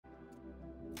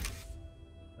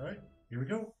Alright, here we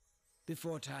go.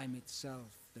 Before time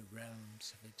itself, the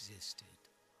realms have existed.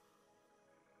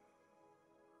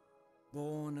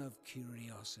 Born of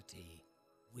curiosity,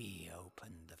 we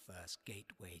opened the first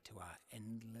gateway to our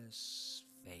endless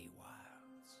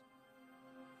Feywilds.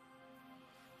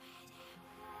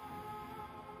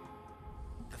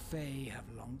 The Fey have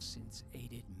long since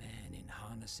aided man in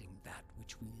harnessing that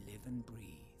which we live and breathe.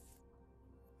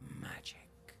 Magic.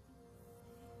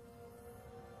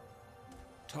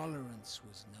 Tolerance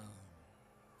was known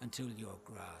until your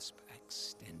grasp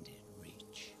extended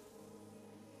reach.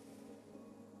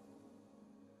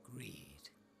 Greed,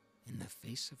 in the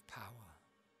face of power,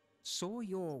 saw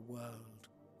your world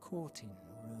caught in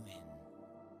ruin.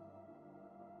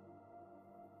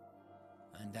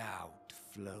 And out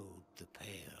flowed the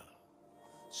Pale,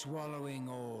 swallowing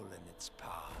all in its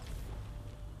path.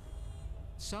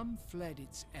 Some fled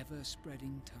its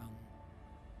ever-spreading tongue,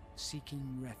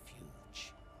 seeking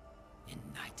refuge in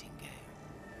Nightingale,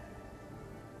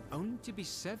 only to be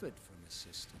severed from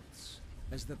assistance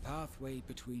as the pathway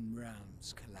between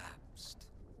realms collapsed.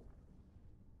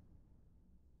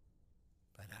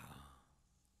 But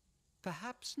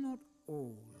perhaps not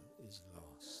all is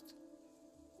lost.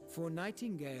 For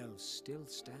Nightingale still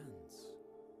stands,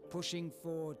 pushing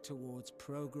forward towards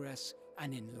progress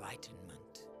and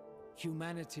enlightenment,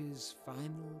 humanity's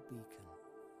final beacon.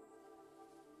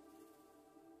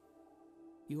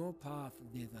 Your path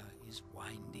thither is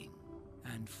winding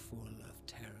and full of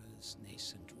terror's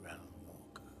nascent realm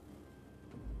walker.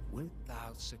 Wilt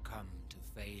thou succumb to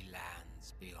Fey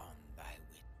lands beyond thy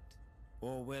wit?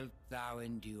 Or wilt thou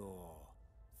endure,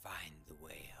 find the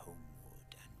way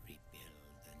homeward and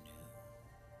rebuild anew?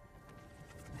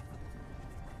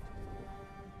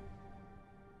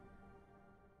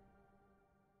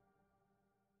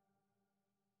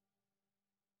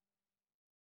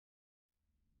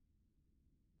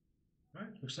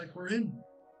 Alright, looks like we're in.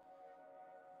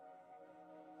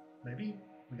 Maybe?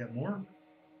 We got more?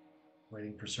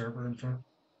 Waiting for server in front.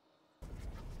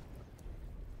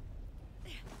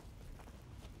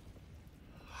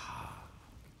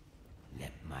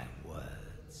 Let my words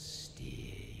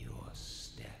steer your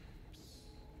steps.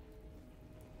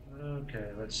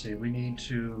 Okay, let's see. We need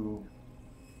to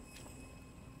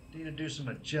do some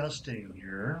adjusting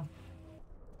here.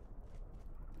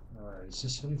 Alright, is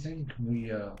this anything? Can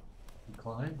we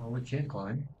climb? Oh, we can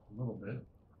climb a little bit.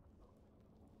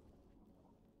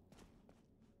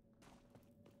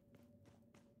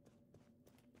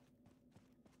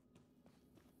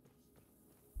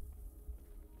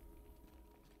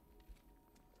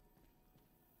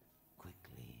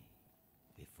 Quickly,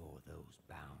 before those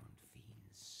bound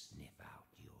fiends sniff out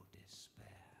your despair.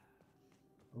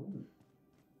 Oh,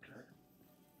 okay.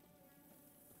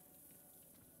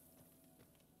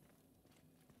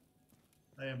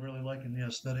 I am really liking the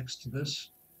aesthetics to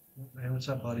this. Hey, what's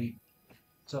up, buddy?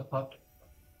 What's up, pup?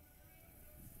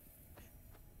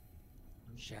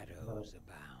 Shadows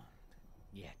abound,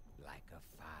 yet like a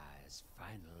fire's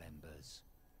final embers,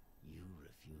 you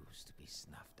refuse to be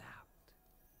snuffed out.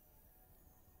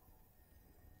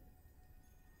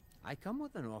 I come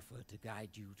with an offer to guide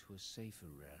you to a safer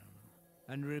realm,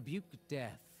 and rebuke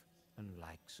death,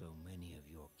 unlike so many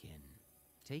of your kin.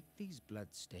 Take these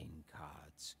bloodstained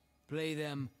cards, play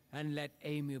them, and let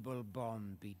amiable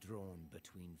bond be drawn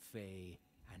between Fey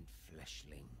and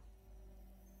Fleshling.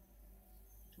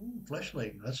 Ooh,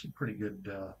 fleshling. That's a pretty good.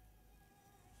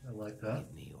 I like that.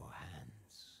 Give me your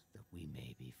hands, that we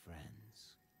may be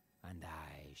friends, and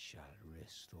I shall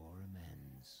restore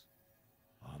amends.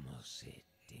 Almosit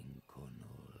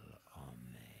inconul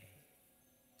ame.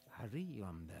 Hurry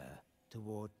yonder,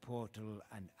 toward portal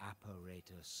and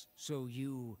apparatus, so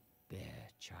you, bare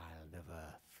child of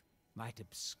earth, might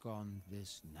abscond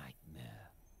this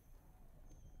nightmare.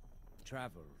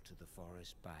 Travel to the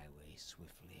forest byway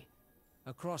swiftly.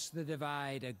 Across the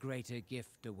divide a greater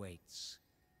gift awaits.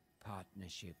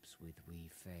 Partnerships with we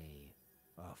Fey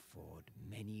afford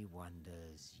many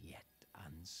wonders yet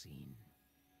unseen.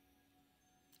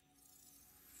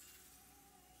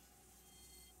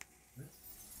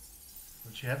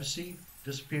 Once you have a seat,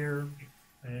 disappear,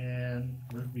 and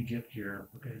what did we get here?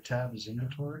 Okay, tab is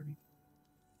inventory.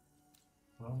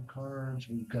 Realm cards,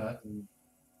 we've gotten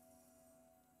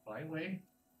byway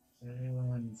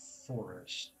and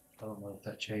forest. I don't know if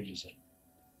that changes it.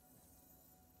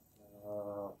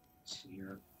 Let's see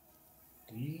here.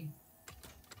 D.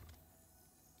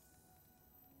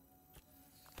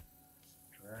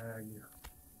 Drag.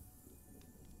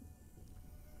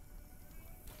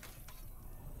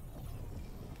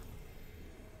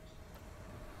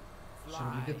 So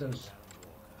we get those.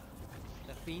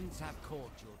 The Fiends have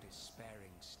caught your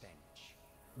despairing stench.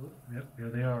 Oh, yep, here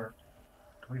they are.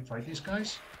 Can we fight these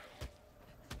guys?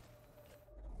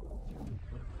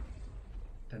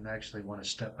 Didn't actually want to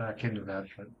step back into that,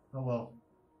 but oh well.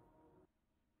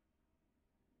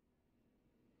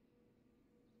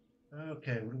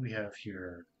 Okay, what do we have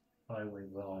here? Highway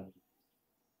line.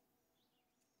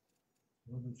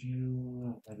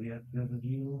 Overview. Have we had the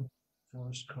overview?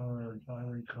 Forest card,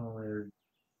 highway card,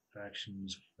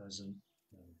 factions present,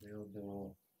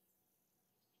 available,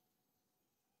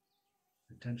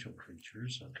 potential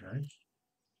creatures. Okay.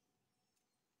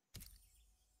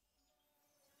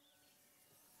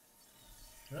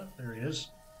 Oh, there he is.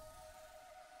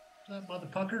 That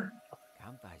motherfucker.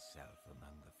 Count thyself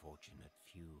among the fortunate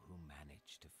few who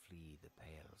manage to flee the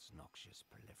Pale's noxious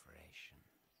proliferation.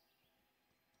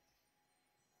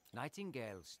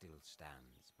 Nightingale still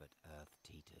stands, but earth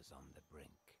teeters on the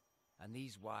brink, and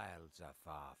these wilds are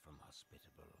far from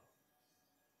hospitable.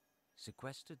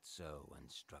 Sequestered so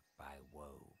and struck by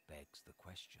woe begs the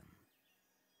question,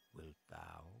 wilt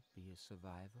thou be a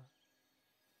survivor?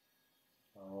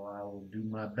 Oh, I will do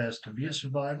my best to be a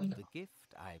survivor. The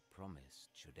gift I promised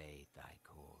should aid thy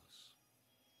cause.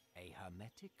 A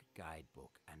hermetic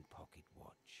guidebook and pocket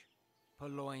watch,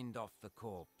 purloined off the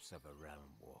corpse of a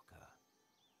realm walker.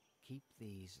 Keep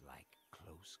these like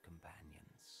close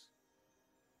companions.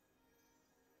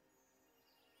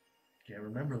 Can't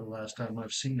remember the last time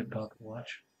I've seen a pocket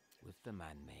watch. With the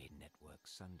man-made network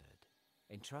sundered,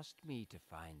 entrust me to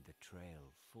find the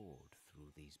trail forward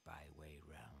through these byway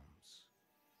realms.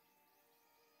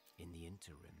 In the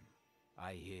interim,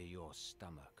 I hear your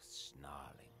stomach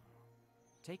snarling.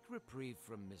 Take reprieve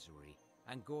from misery,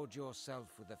 and gorge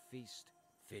yourself with a feast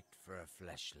fit for a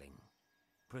fleshling.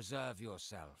 Preserve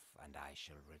yourself, and I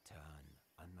shall return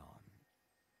anon.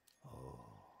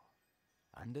 Oh,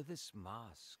 under this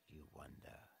mask, you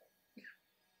wonder.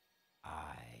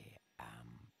 I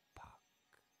am Puck.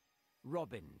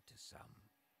 Robin to some,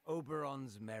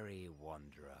 Oberon's merry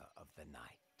wanderer of the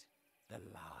night, the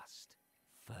last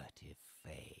furtive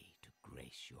fae to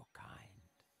grace your kind.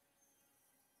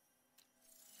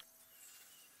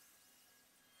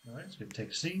 All right, so we take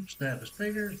a seat, snap his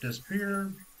fingers,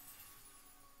 disappear.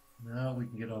 Now we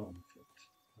can get on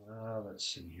with it. Let's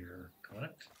see here.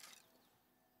 Collect.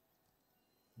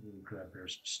 We'll grab here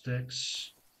some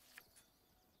sticks.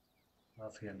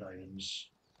 Offhand items.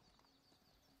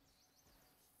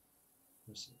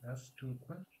 Press F to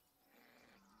equip.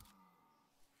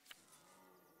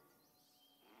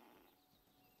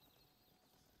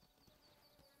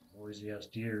 Noisy ass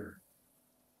deer.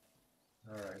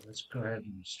 All right, let's go ahead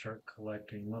and start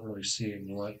collecting. Not really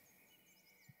seeing what.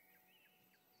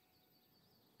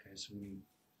 Okay, so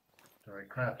all right,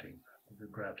 crafting. We'll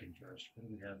do crafting first. What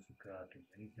do we have for crafting?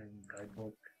 Anything?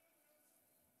 Guidebook?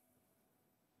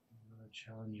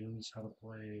 Challenges, how to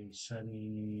play,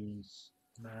 settings,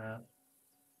 map.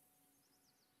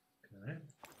 Okay.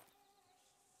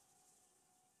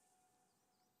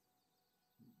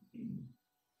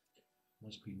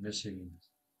 Must be missing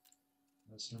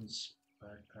lessons,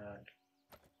 backpack.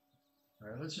 All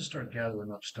right, let's just start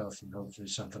gathering up stuff and hopefully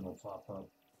something will pop up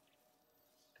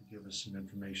to give us some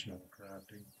information on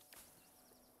crafting.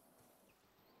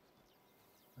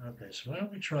 Okay, so why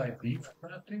don't we try beef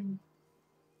crafting?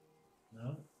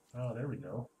 No? Oh, there we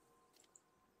go.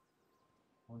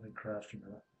 One of crafting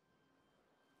that.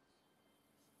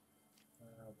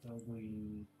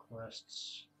 Probably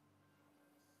quests.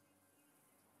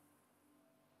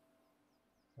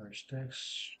 Our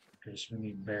sticks. Okay, so we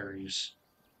need berries.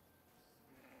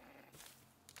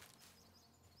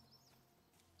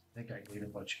 I think I need a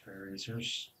bunch of berries.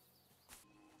 There's.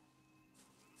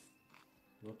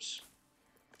 Whoops.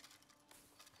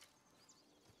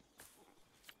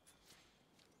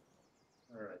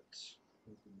 All right.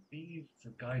 Beef,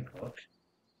 the guidebook.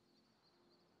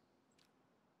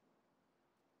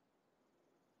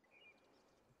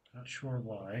 Not sure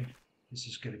why. This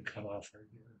is getting cut off right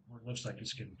here. Or it looks like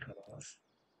it's getting cut off.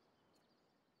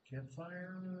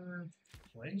 Campfire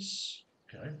place.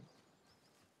 Okay.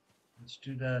 Let's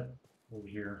do that over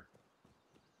here.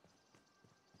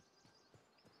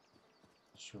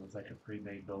 Sort of like a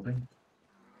pre-made building.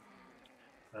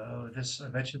 Oh, I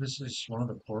bet you this is one of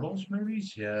the portals, maybe?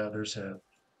 Yeah, there's a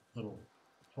little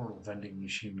portal vending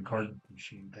machine, card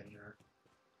machine thing there.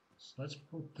 So let's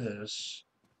put this.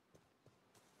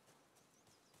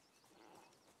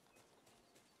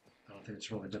 I don't think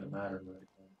it's really going to matter right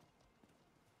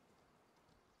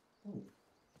now. Oh,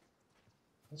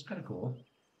 that's kind of cool.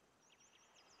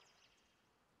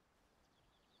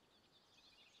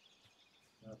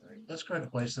 All right, let's go ahead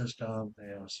and place this down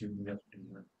and see what we have to do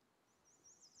here.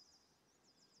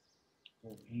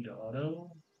 We'll need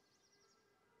auto.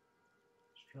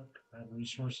 Struck. Add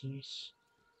resources.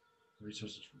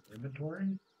 Resources from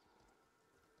inventory.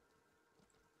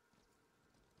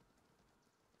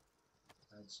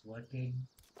 Add selected.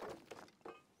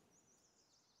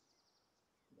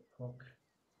 Hook.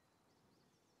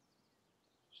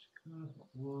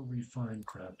 Or refine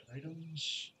craft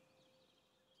items.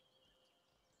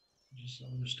 Just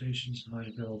other stations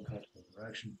might go practical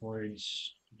interaction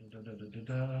points. Da, da, da, da, da,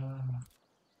 da.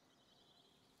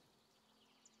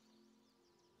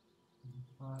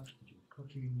 Pot, do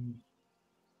cooking.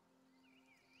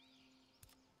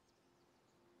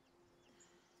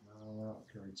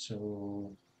 Okay,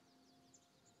 so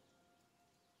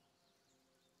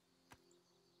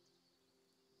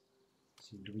let's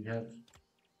see, do we have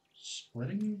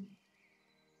splitting?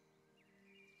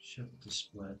 Shift to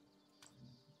split.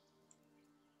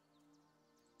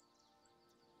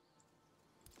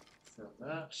 For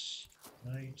that,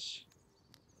 night.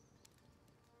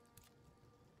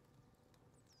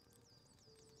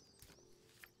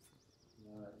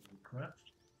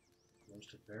 Craft.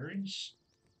 Roasted berries.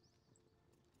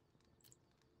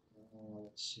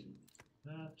 Let's see.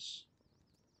 That.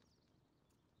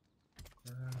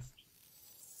 Craft.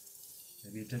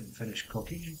 Maybe it didn't finish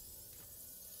cooking.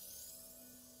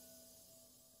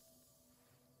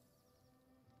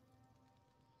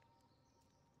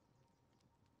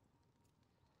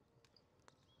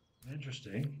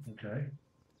 Interesting. Okay.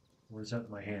 Where's that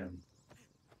in my hand?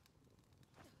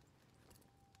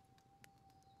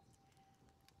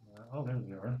 Oh, there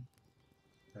we are.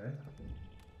 Okay.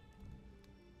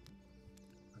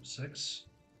 I'm 6.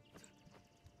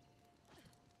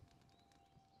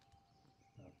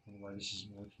 I don't know why this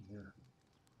isn't working here.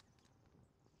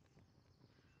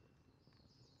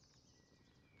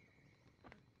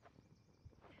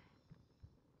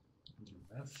 Do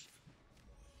F.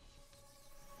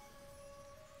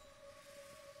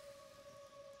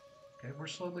 Okay, we're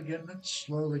slowly getting it.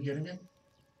 Slowly getting it.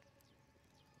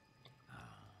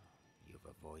 You've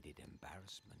avoided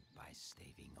embarrassment by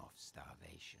staving off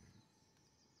starvation.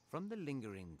 From the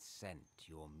lingering scent,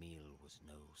 your meal was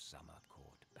no summer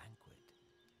court banquet,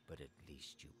 but at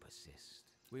least you persist.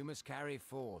 We must carry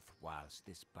forth whilst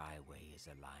this byway is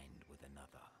aligned with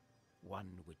another,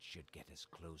 one which should get us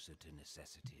closer to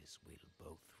necessities we'll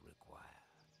both require.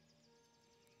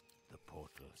 The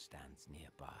portal stands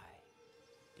nearby.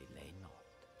 Delay not,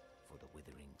 for the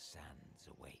withering sands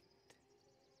await.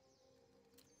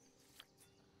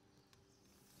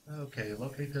 Okay,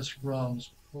 locate this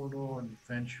realm's portal and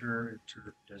venture into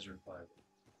the desert Bible.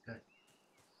 Okay.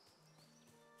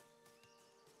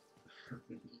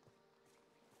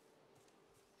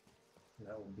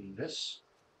 That will be this.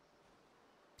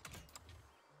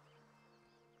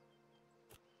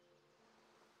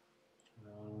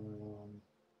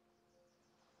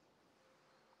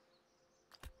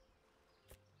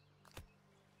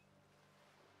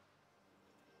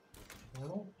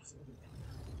 Portal.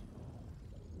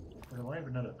 Do I have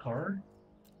another card?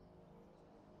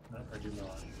 No, I do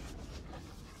not.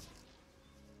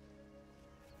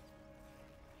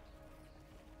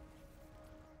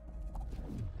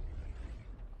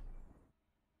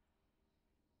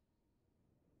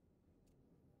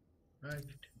 Right,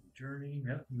 continue journey.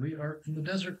 Yep, we are in the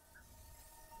desert.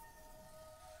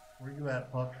 Where you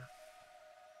at, Puck?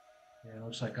 Yeah,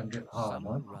 looks like I'm getting hot.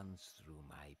 Summer Huh? runs through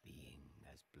my being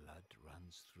as blood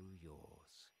runs through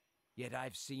yours. Yet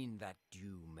I've seen that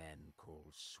dew men call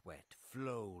sweat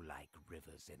flow like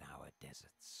rivers in our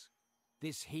deserts.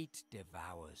 This heat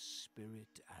devours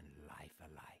spirit and life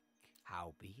alike.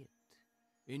 Howbeit,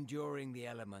 enduring the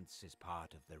elements is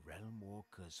part of the Realm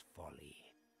Walker's folly.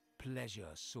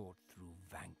 Pleasure sought through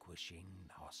vanquishing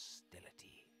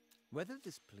hostility. Whether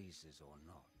this pleases or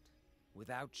not,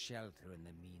 without shelter and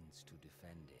the means to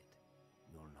defend it,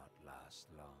 you'll not last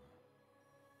long.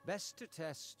 Best to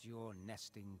test your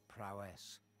nesting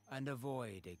prowess and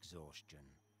avoid exhaustion,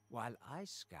 while I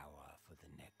scour for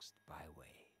the next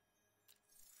byway.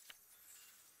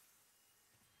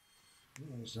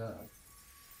 What was that?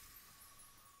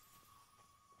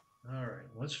 Alright,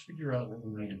 let's figure out what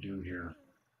we need to do here.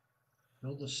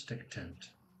 Build a stick tent.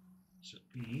 So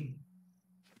B.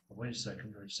 Oh, wait a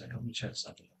second, Let me check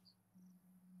something.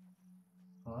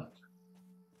 Hot.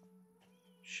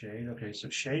 Shade. Okay, so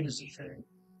shade is a thing.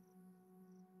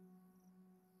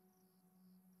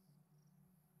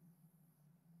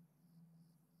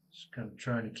 Just kind of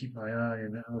trying to keep my eye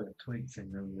on that little twig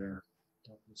thing over there.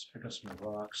 Let's pick up some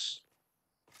rocks.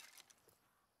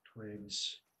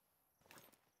 Twigs.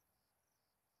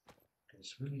 Okay,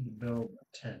 so we need to build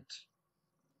a tent.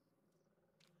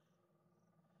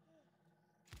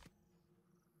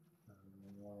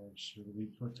 So we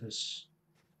put this.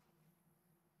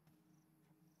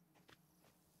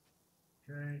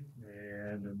 Okay,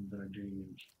 and I'm gonna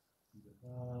do the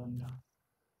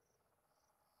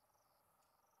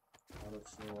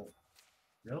autofill.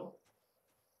 Go.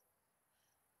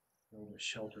 Build a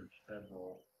sheltered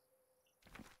bedroll.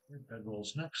 Okay,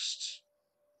 bedroll's next.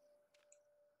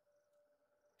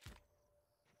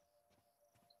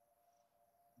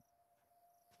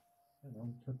 And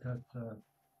I'll put that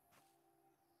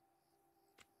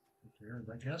here,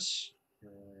 I guess.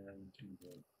 And do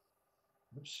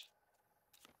the oops.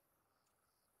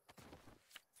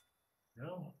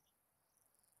 No.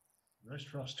 Rice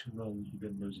drops too low, you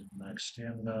can lose it. Max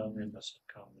stamina, and must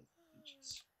come with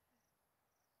features.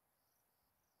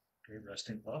 Okay,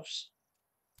 resting buffs.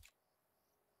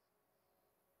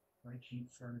 I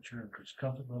keep furniture, increase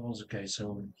comfort levels. Okay,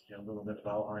 so yeah, a little bit of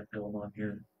outline going on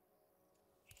here.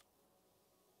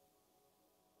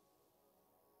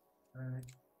 Alright.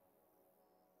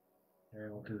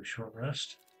 And we'll do a short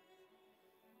rest.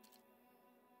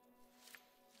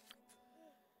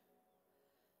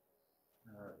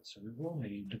 Alright, so we will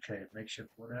need, okay, makeshift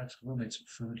wood axe. We'll need some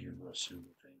food here real soon,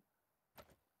 I think.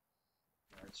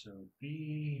 Alright, so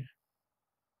B,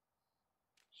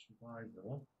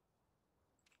 survival,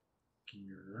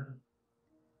 gear,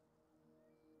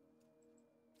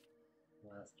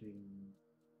 crafting,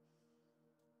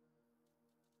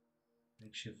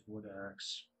 makeshift wood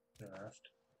axe, craft.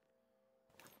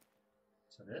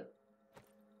 Is that it?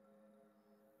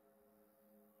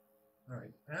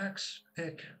 Alright, axe,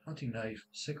 pick, hunting knife,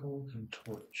 sickle, and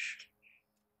torch.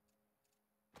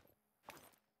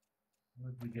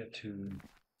 What did we get to?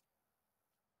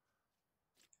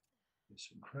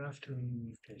 Some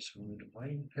crafting. Okay, so we need a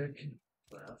mining pick,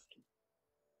 craft.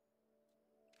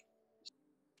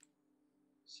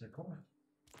 Sickle,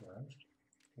 craft,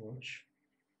 torch.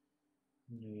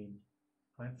 We need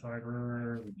plant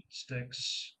fiber, we need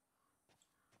sticks.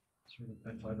 So we need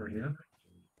plant fiber here.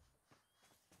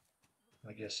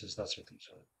 I guess that's what these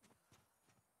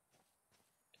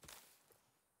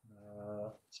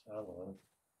are. It's aloe.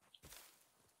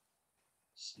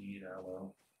 Seed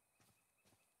aloe.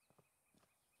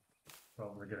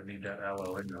 Probably gonna need that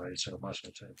aloe anyway, so I must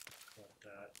have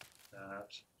that.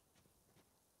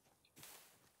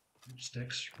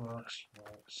 Sticks, rocks.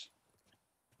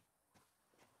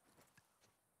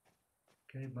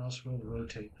 Okay, mouse will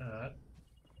rotate that.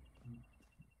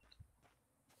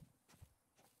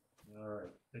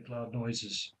 Alright, big loud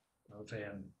noises. No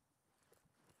fan.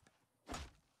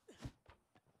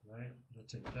 Right, we'll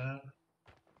take that.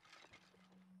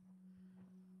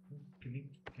 Gimme.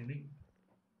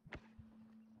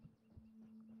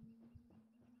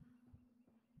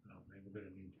 Oh, maybe we're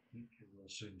gonna need to eat here real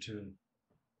soon too.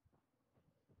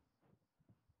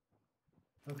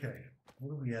 Okay,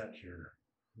 what are we at here?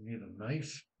 We need a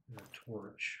knife and a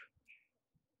torch.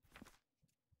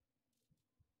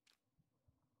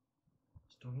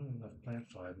 Still not enough plant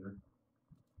fiber.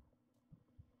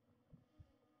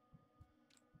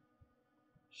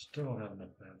 Still don't have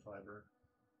enough plant fiber.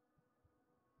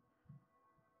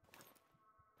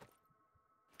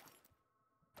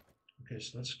 Okay,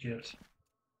 so let's get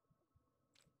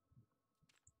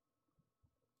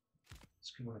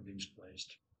one of these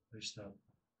placed. Place that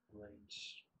right.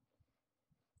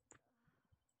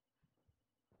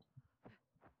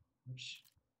 Oops.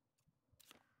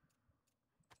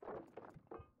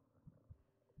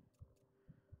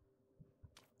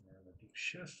 And a deep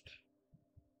shift.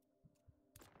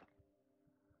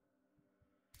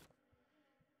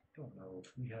 Don't know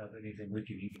if we have anything we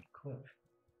can even cook.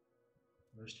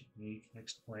 Roasted meat,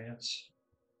 mixed plants.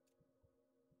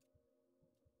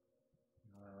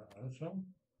 Autofill.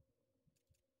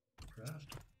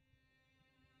 Craft.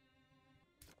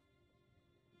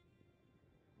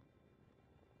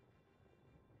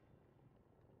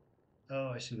 Oh,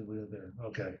 I see the wheel there.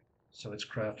 Okay. So it's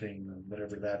crafting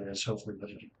whatever that is. Hopefully we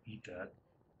can eat that.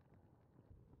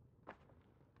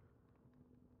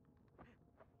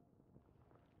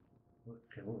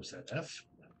 Okay, what was that? F?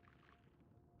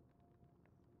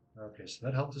 Okay, so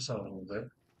that helped us out a little bit.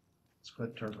 Let's go ahead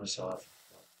and turn this off.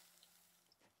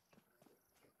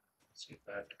 Let's get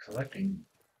back to collecting.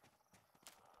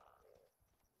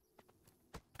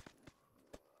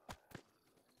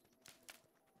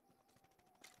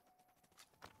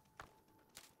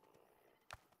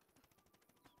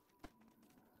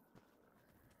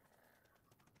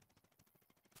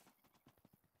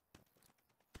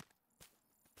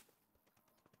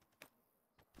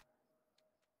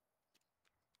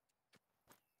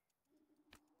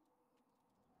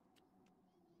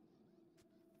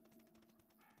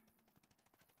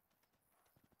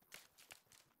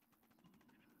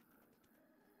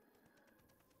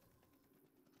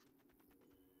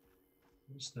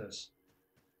 What's this?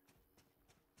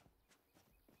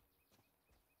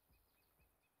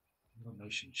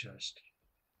 Automation chest.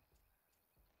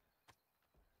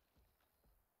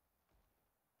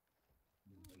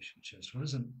 Automation chest. What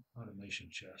is an automation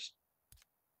chest?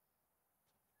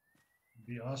 It'd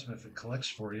be awesome if it collects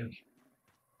for you.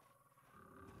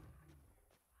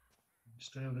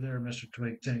 Stay over there, Mr.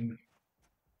 Twig Thing.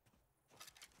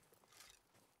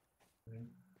 Okay.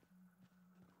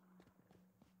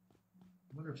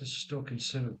 I wonder if this is still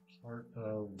considered part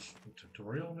of the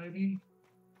tutorial, maybe?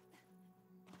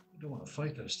 You don't want to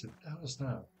fight this. What the hell is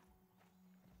that?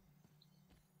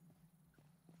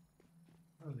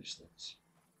 What are these things?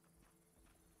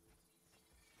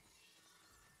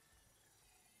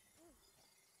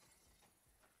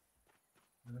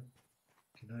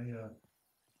 Can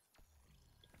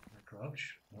I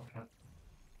crouch? No, not.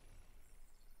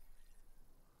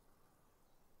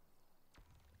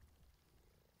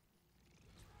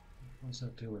 What's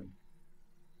that doing?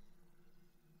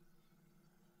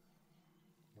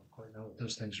 Don't quite know what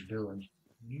those things are doing.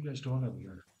 What are you guys doing over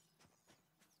here?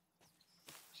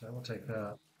 So I will take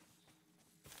that,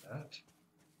 that,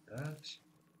 that,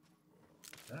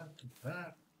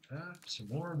 that, some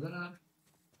more of that.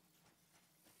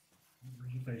 What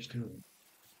are you guys doing?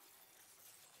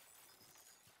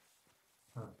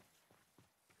 Huh.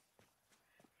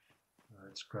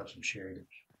 Let's grab some shade.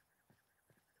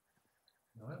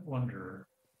 Now I wonder,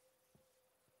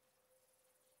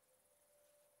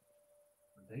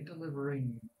 are they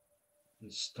delivering the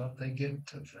stuff they get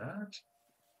to that?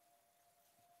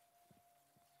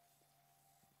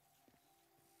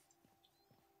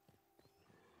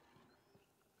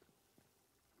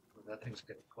 Well, that thing's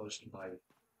getting close to my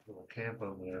little camp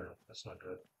over there. That's not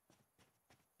good.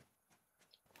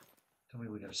 Tell me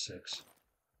we got 6.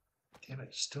 Damn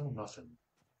it, still nothing.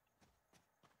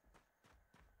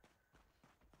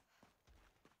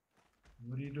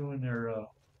 What are you doing there,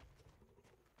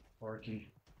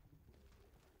 Barky?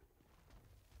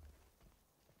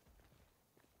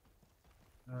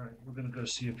 Alright, we're gonna go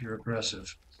see if you're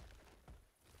aggressive.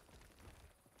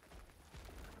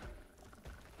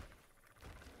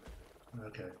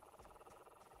 Okay.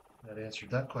 That answered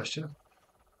that question.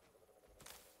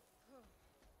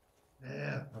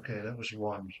 Yeah, okay, that was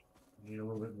 1. We need a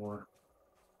little bit more.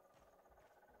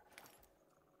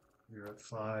 You're at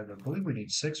 5. I believe we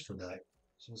need 6 for that.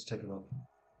 So let's take a look.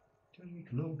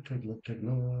 Take a look, take a look, take a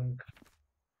look.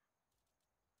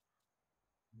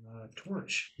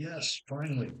 Torch. Yes,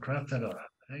 finally. Craft that up.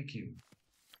 Thank you.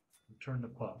 Return the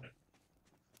pup.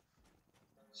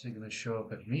 Is he going to show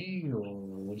up at me, or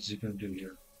what is he going to do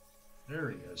here? There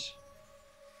he is.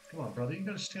 Come on, brother. You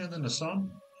got to stand in the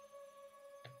sun?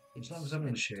 As long as I'm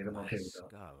in the shade, I'm okay with that.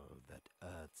 Skull that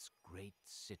Earth's great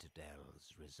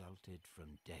citadels resulted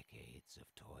from decades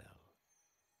of toil.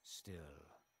 Still,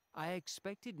 I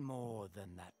expected more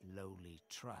than that lowly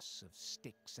truss of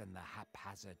sticks and the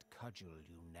haphazard cudgel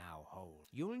you now hold.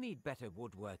 You'll need better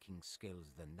woodworking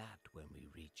skills than that when we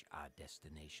reach our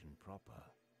destination proper.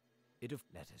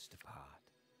 Let us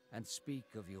depart, and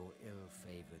speak of your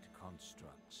ill-favored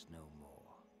constructs no more.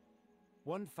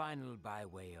 One final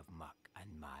byway of muck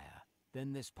and mire,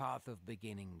 then this path of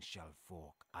beginnings shall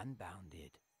fork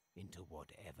unbounded into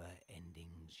whatever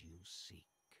endings you seek.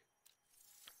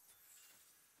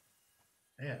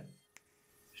 Man,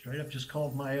 straight up just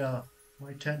called my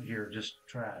my tent here just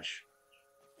trash.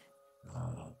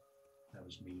 That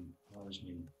was mean. That was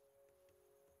mean.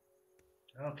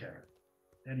 Okay.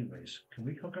 Anyways, can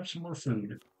we cook up some more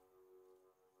food?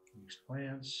 Mixed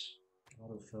plants,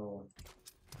 autofill,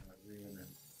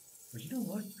 but you know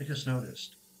what? I just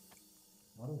noticed.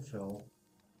 Autofill.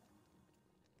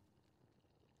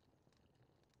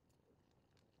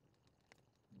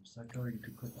 Is that going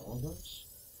to cook all of those?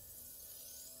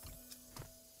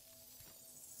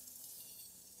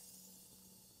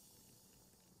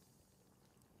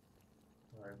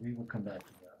 Alright, we will come back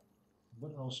to that.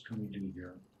 What else can we do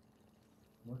here?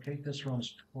 Locate this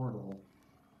runs portal and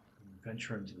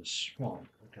venture into the swamp.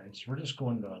 Okay, so we're just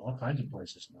going to all kinds of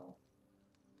places now.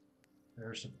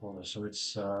 There's the portal. So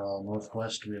it's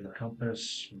northwest. We have a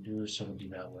compass. We do, so it'll be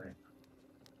that way.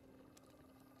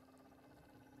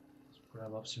 Let's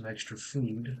grab up some extra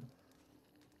food.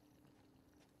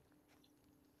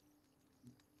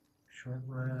 Short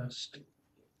rest.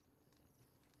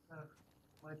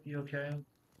 Might be okay.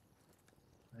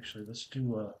 Actually, let's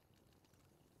do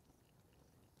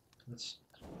let's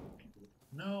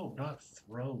no, not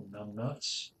throw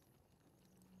numbnuts.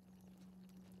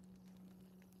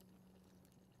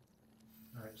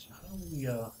 All right, so how do we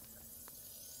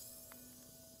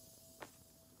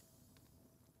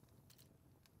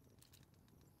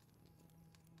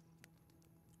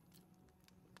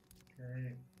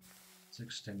Let's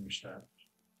extinguish that.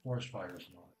 Forest fires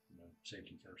and all that. You know,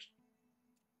 safety first.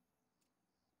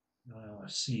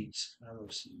 Seeds. Arrow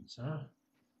seeds, huh?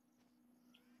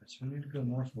 So we need to go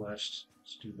northwest.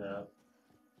 Let's do that.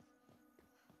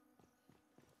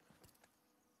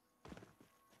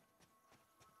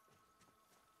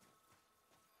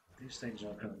 These things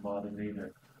aren't going to bother me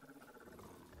either.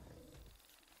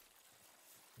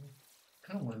 I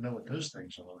kind of want to know what those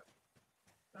things are.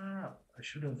 Ah, I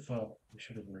should have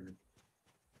waited.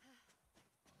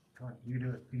 Come on, you can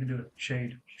do it. You can do it.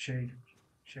 Shade, shade,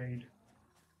 shade.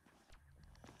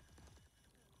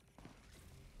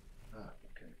 Ah,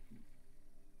 okay.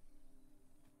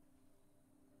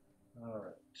 All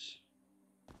right.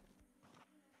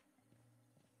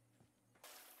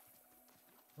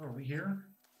 Oh, are we here?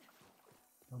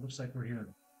 Oh, looks like we're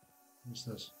here. What's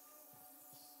this?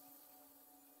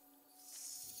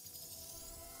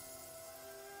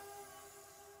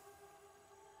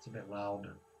 It's a bit loud.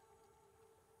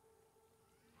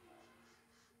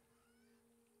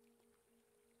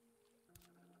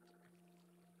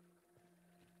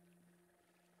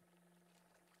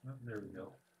 Oh, there we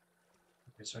go.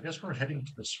 Okay, so I guess we're heading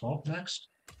to the swamp next.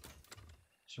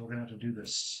 So we're gonna have to do the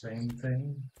same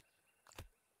thing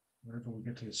whenever we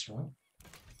get to the swamp.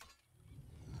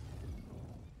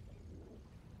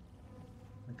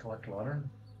 And collect water.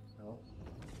 No.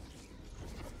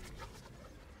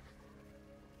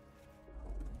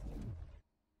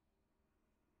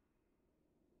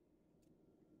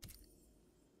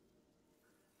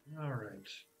 All right.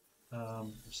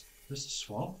 This is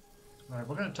swamp. All right,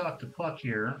 we're gonna talk to Puck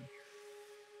here,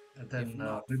 and then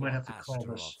we might have to call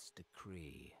this. Astaroth's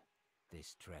decree,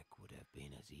 this trek would have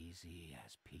been as easy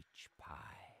as peach pie.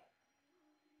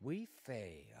 We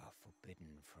Fae are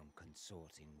forbidden from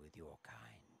consorting with your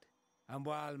kind. And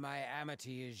while my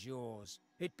amity is yours,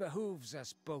 it behooves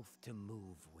us both to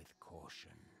move with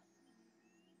caution.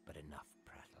 But enough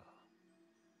prattle.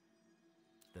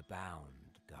 The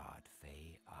bound guard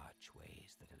Fae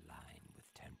archways that align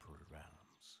with temporal realms.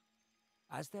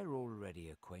 As they're already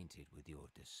acquainted with your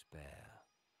despair,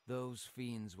 those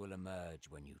fiends will emerge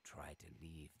when you try to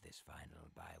leave this final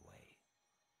byway.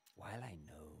 While I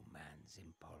know man's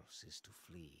impulse is to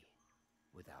flee,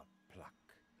 without pluck,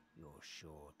 you're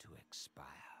sure to expire.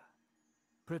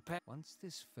 Prepare. Once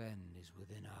this fen is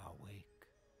within our wake,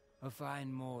 a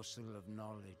fine morsel of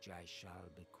knowledge I shall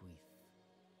bequeath.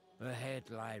 Ahead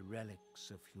lie relics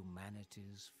of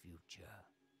humanity's future.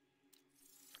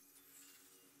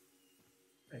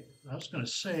 Hey, I was going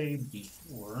to say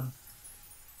before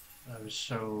I was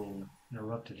so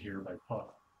interrupted here by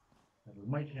Puck that we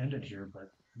might end it here, but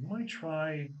we might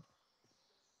try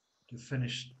to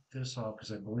finish this off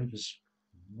because I believe it's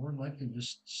more likely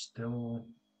just still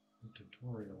a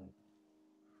tutorial.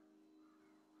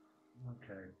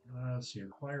 Okay, let's see.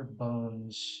 Acquire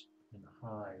bones and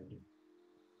hide.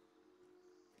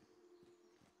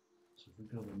 So if we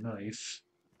build a knife.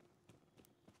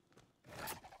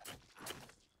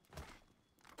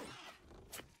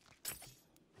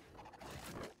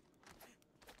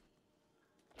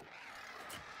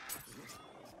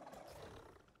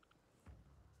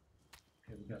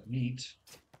 Okay, we got meat.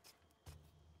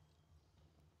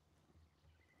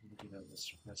 We can have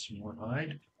this. That's some more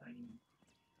hide.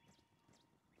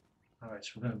 All right,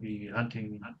 so we're going to be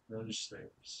hunting those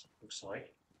things. Looks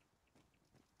like.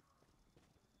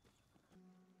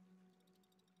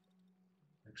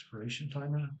 Expiration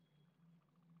timer.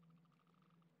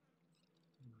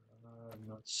 I'm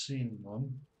not seeing one.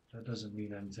 That doesn't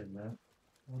mean anything, man.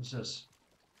 What's this?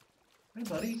 Hey,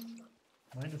 buddy.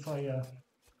 Mind if I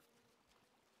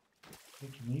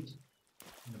take your meat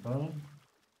and the bone?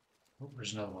 Oh,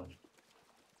 there's another one. Come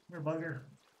here, bugger.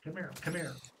 Come here. Come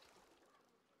here.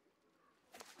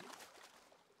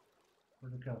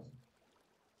 Where'd it go?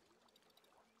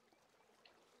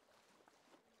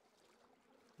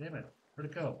 Damn it. Where'd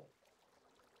it go?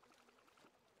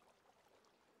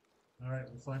 All right,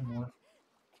 we'll find more.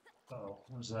 Uh-oh,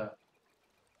 what was that?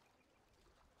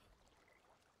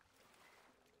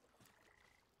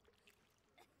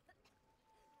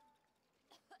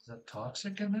 Is that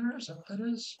toxic in there? Is that what that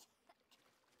is?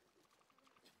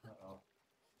 Uh-oh.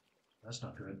 That's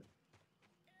not good.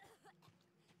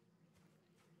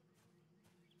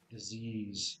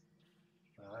 Disease.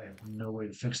 I have no way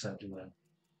to fix that, do I?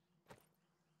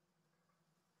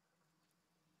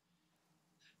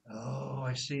 Oh,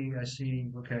 I see, I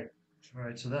see. Okay. All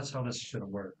right, so that's how this is going to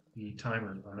work. The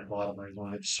timer on the bottom, I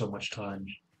wanted so much time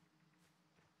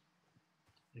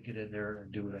to get in there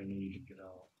and do what I need to get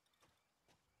out.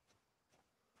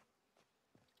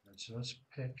 All right, so let's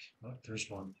pick. Oh, there's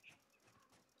one.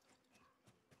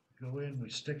 Go in, we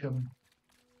stick them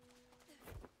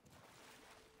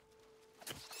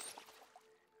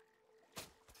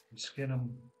skin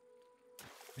them.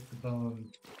 Take the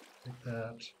bone. Take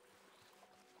that.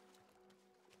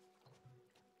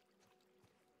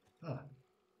 Ah.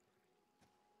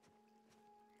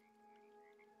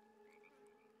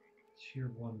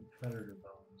 Tier 1 predator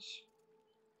bones.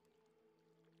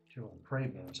 Tier 1 prey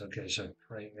bones. Okay, so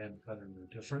prey and predator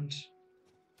are different.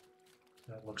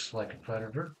 That looks like a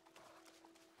predator.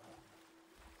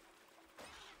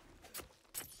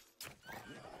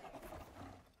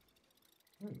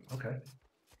 Okay.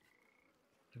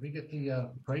 Did we get the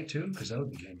prey too? Because that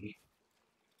would be handy.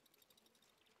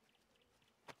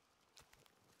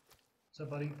 What's up,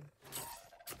 buddy?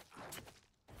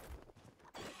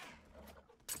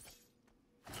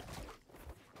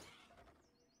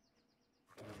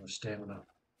 No stamina.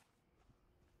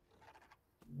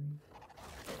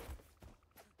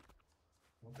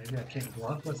 Well, maybe I can't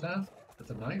block with that? With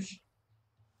the knife?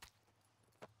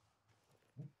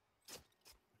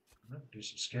 Do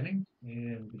some skinning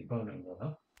and the bone angle,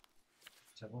 huh?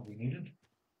 Is that what we needed?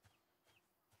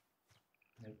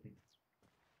 Maybe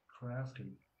craft a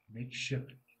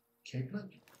makeshift capelet?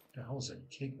 What the hell is a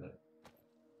capelet?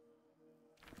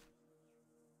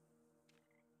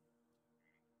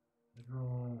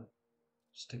 Mineral,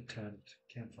 stick tent,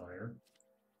 campfire.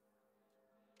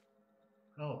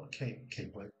 Oh, a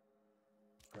capelet.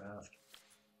 Craft.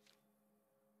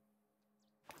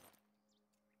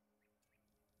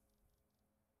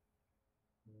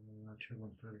 Tier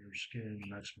 1 predator skin,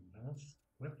 maximum health.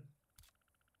 Whip.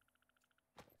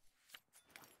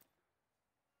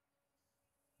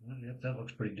 Yep, that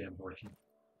looks pretty damn working.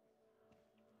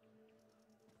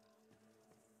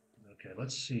 Okay,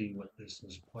 let's see what this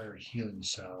is. Acquire healing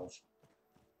salve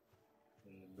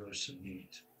and roasted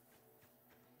meat.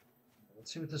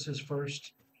 Let's see what this is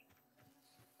first.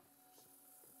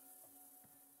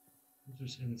 If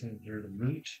there's anything here to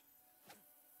root.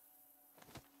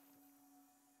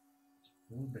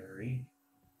 Blueberry.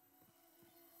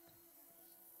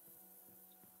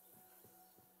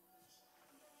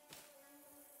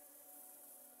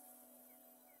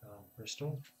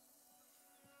 Crystal.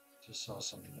 Just saw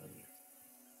something over here.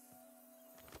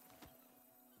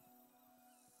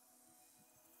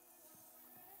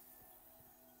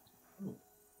 Ooh.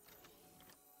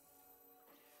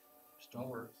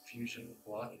 Stalwart fusion of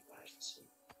blood efficiency.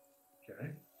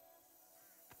 Okay.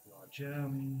 Raw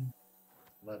gem.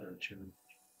 Leather tier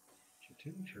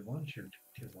 2, tier 1, tier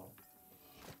 1.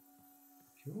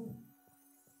 Cool.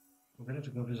 We're gonna have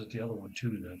to go visit the other one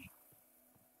too then.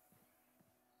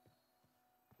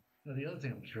 Now the other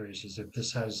thing I'm curious is if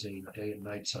this has a day and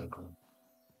night cycle.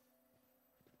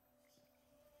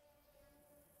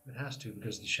 It has to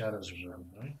because the shadows are around,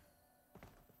 right?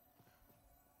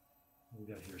 We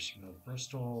got here some more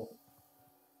Bristol.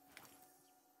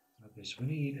 Okay, so we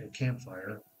need a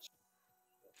campfire.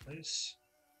 Place.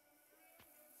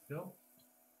 Go.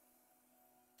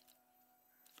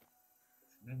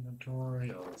 Inventory,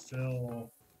 autofill.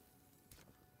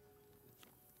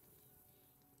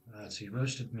 Let's see,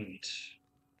 roasted meat.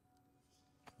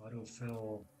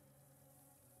 Autofill.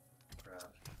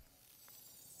 Craft.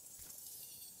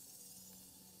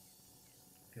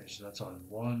 Okay, so that's on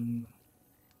 1.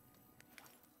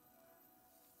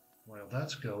 While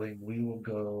that's going, we will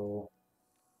go.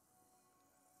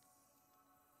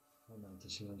 I don't know what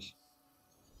this is.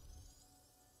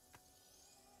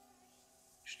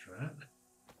 Extract.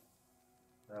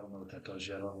 I don't know what that does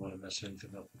yet. I don't want to mess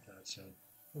anything up with that. So,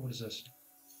 what is this?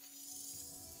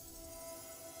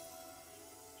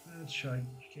 That's shite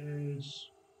case.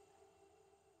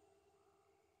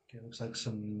 Okay, looks like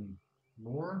some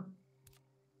lore.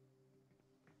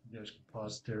 You guys can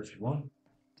pause it there if you want.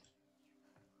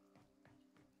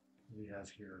 We have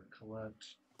here collect.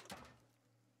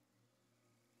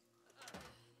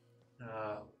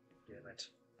 Ah, damn it.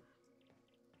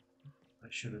 I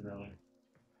should have known.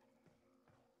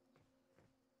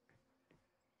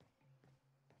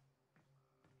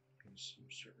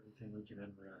 Everything we can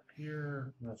unwrap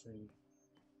here, nothing.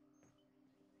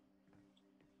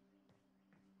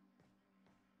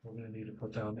 We're going to need to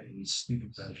put down a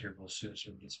sleeping bag here real soon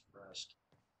so we can get some rest.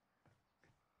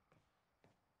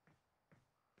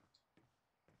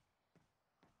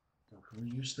 Now, can we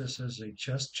use this as a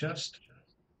chest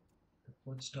to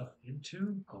put stuff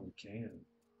into? Oh, we can.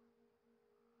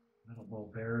 Metal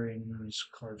ball bearings,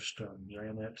 carved stone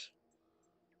granite.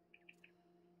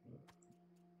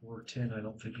 Or tin, I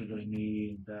don't think we're going to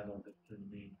need that. I don't think we're going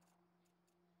to need.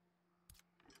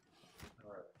 All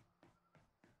right.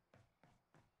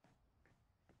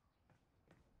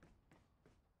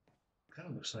 Kind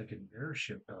of looks like an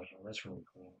airship out there. That's really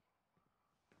cool.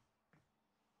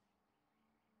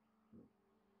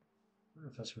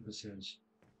 wonder if that's what this is.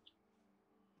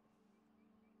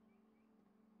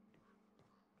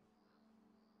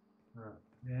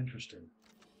 Interesting.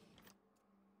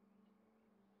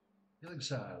 Healing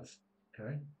salve.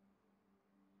 Okay.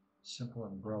 Simple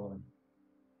umbrella.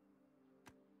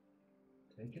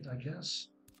 Take it, I guess.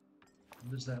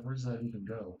 Where does that even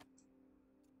go?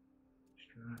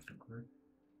 Extract, quick.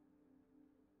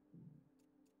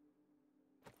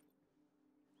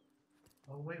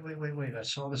 Oh, wait. I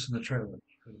saw this in the trailer.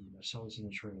 I saw this in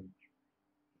the trailer.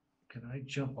 Can I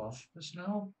jump off this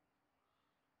now?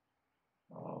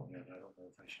 Oh, man, I don't know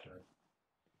if I should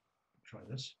try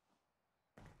this.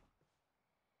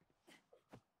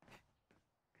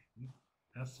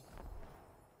 F.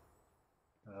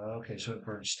 Okay, so it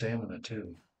burns stamina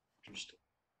too. Interesting.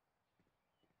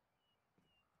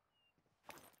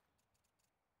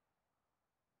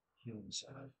 Healing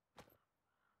salve.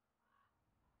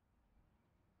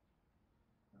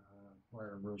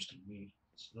 Fire roasted meat.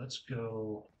 So let's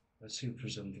go. Let's see if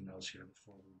there's anything else here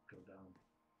before we go down.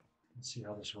 Let's see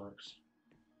how this works.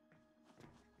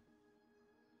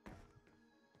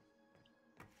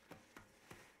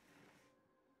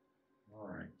 All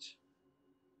right.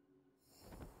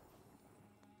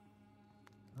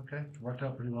 Okay, worked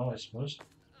out pretty well, I suppose.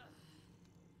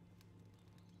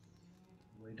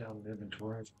 Way down the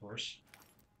inventory, of course.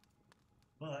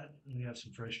 But we have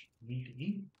some fresh meat to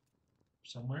eat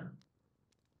somewhere.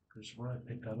 Because where I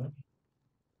picked that up.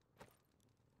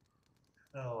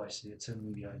 Oh, I see. It's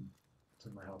in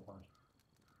my health line.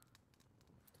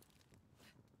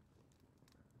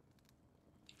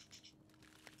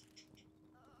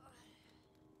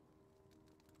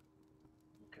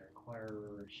 Okay,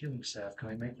 acquire healing staff. Can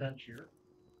I make that here?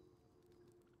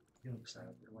 Healing staff.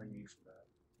 What do I need for that?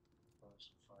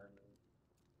 Fire.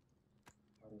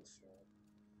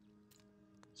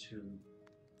 To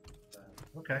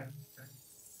that. Okay.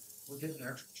 We're getting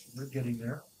there. We're getting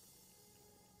there.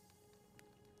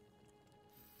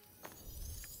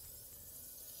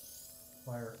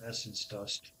 Fire essence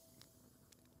dust.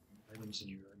 Items in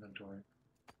your inventory.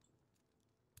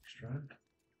 Extract.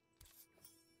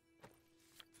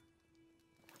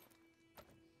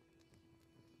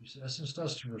 Use essence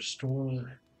dust to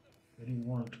restore any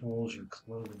worn tools or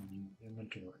clothing in your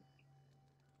inventory.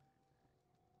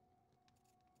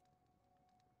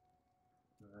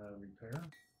 Repair.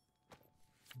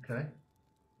 Okay.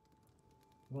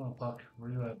 Come on, Puck.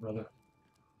 Where you at, brother?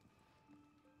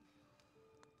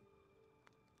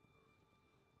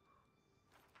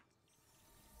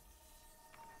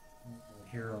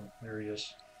 Here, there he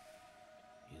is.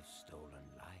 You've stolen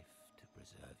life to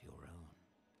preserve your own.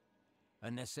 A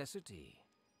necessity,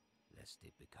 lest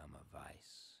it become a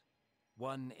vice.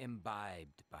 One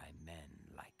imbibed by men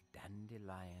like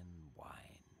dandelion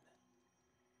wine.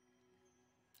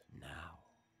 Now,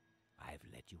 I've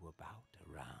led you about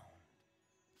around,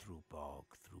 through bog,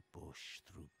 through bush,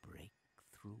 through brake,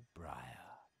 through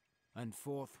briar, and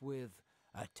forthwith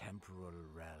a temporal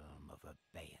realm of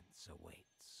abeyance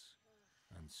awaits,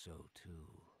 and so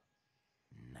too,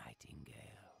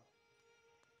 Nightingale.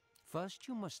 First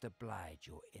you must oblige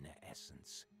your inner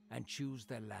essence, and choose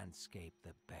the landscape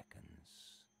that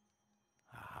beckons.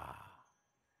 Ah,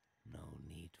 no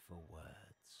need for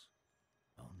words,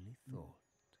 only thought.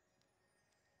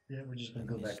 Yeah, we're just gonna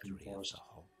go back to the forest.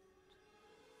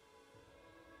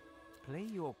 Play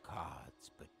your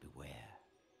cards, but beware.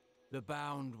 The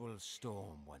bound will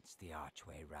storm once the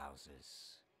archway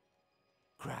rouses.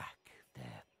 Crack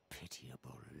their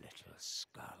pitiable little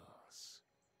skulls.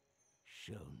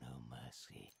 Show no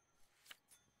mercy.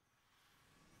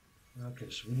 Okay,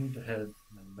 so we need to head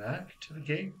back to the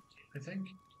gate, I think.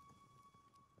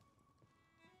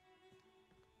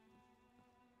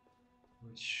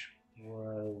 Which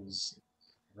was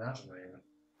that way.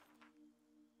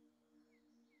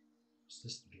 Is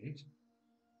this the gate?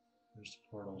 There's the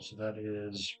portal. So that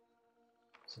is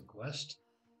west.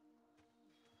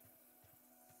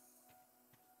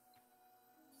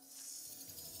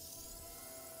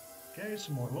 Okay,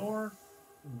 some more lore.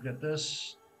 We'll get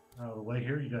this out of the way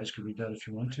here. You guys can read that if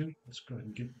you want to. Let's go ahead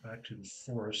and get back to the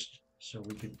forest so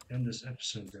we can end this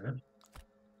episode there.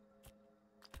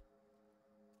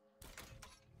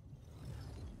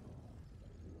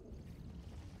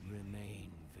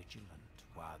 Remain vigilant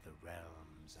while the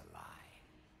realms align.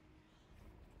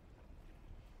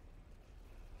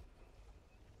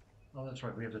 Oh, that's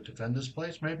right. We have to defend this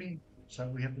place, maybe? Is that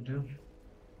what we have to do?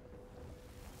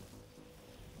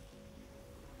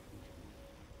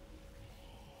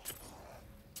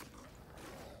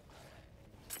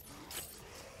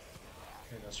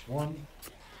 Okay, that's one.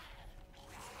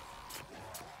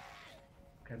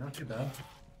 Okay, not too bad.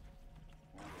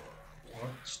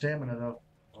 Well, stamina though.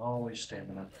 Always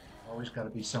stamina. Always got to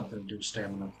be something to do with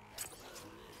stamina.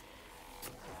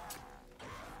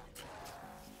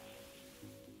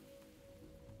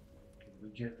 Can we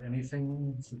get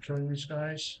anything for killing these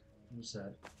guys? What was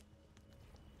that?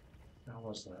 How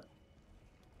was that?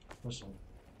 Whistle.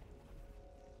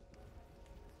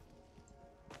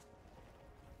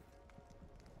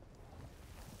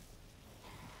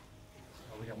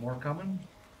 Oh, we got more coming?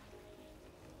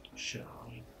 Shit.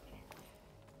 Can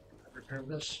I repair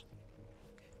this?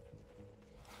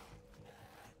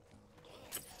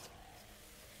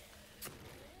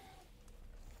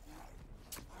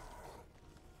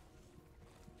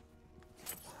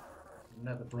 I'm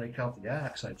gonna have to break out the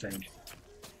axe, I think.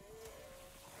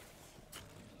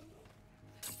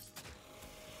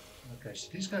 Okay, so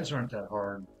these guys aren't that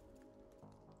hard.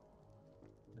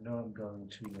 I know I'm going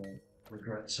to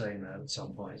regret saying that at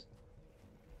some point.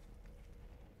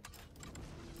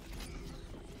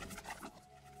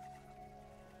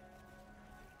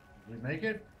 Did we make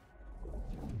it?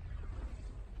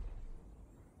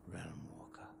 Realm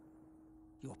Walker,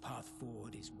 your path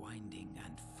forward is winding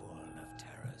and full of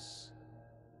terrors.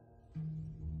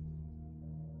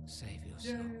 Save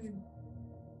yourself, Yay!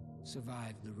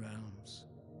 survive the realms,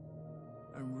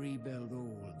 and rebuild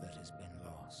all that has been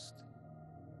lost.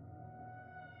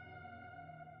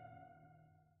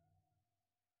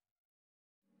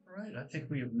 All right, I think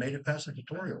we have made it past the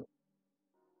tutorial.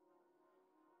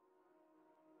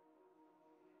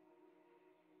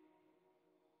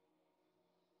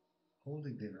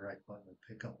 Holding the interact button to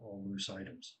pick up all loose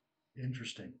items.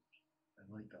 Interesting. I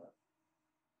like that.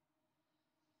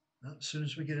 Well, as soon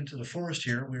as we get into the forest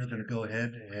here, we're going to go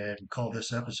ahead and call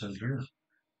this episode here.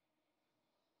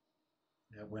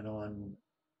 That went on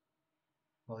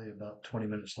probably about 20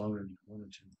 minutes longer than I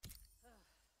wanted to.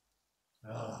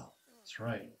 Oh, that's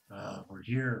right. We're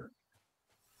here,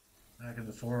 back in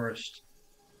the forest.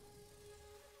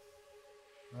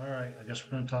 All right, I guess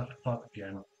we're going to talk to Pop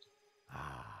again.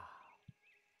 Ah,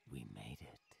 we made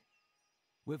it.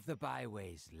 With the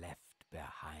byways left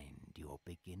behind, your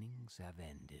beginnings have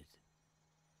ended.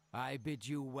 I bid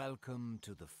you welcome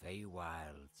to the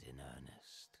Feywilds in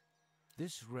earnest.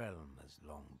 This realm has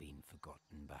long been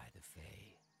forgotten by the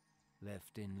Fey,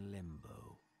 left in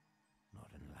limbo, not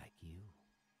unlike you.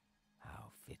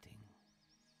 How fitting.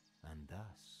 And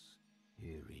thus,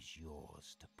 here is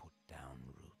yours to put down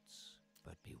roots.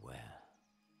 But beware.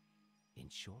 In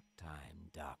short time,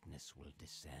 darkness will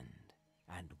descend,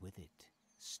 and with it,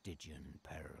 Stygian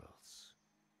perils.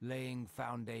 Laying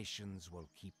foundations will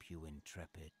keep you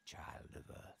intrepid, child of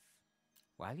Earth.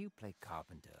 While you play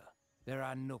carpenter, there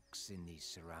are nooks in these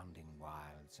surrounding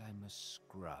wilds I must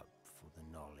scrub for the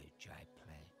knowledge I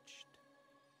pledged.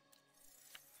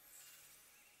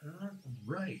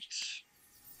 Right.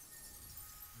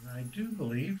 And I do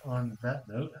believe on that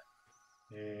note,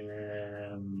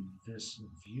 and this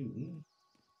view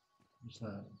is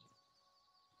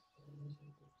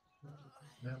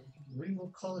that we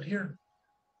will call it here.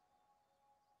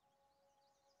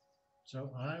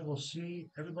 So I will see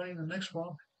everybody in the next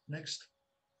one, next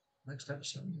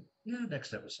episode. Yeah,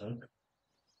 next episode.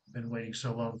 Been waiting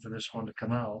so long for this one to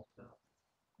come out.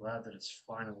 Glad that it's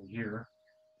finally here.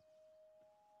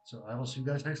 So I will see you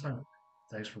guys next time.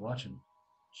 Thanks for watching.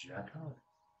 Jack out.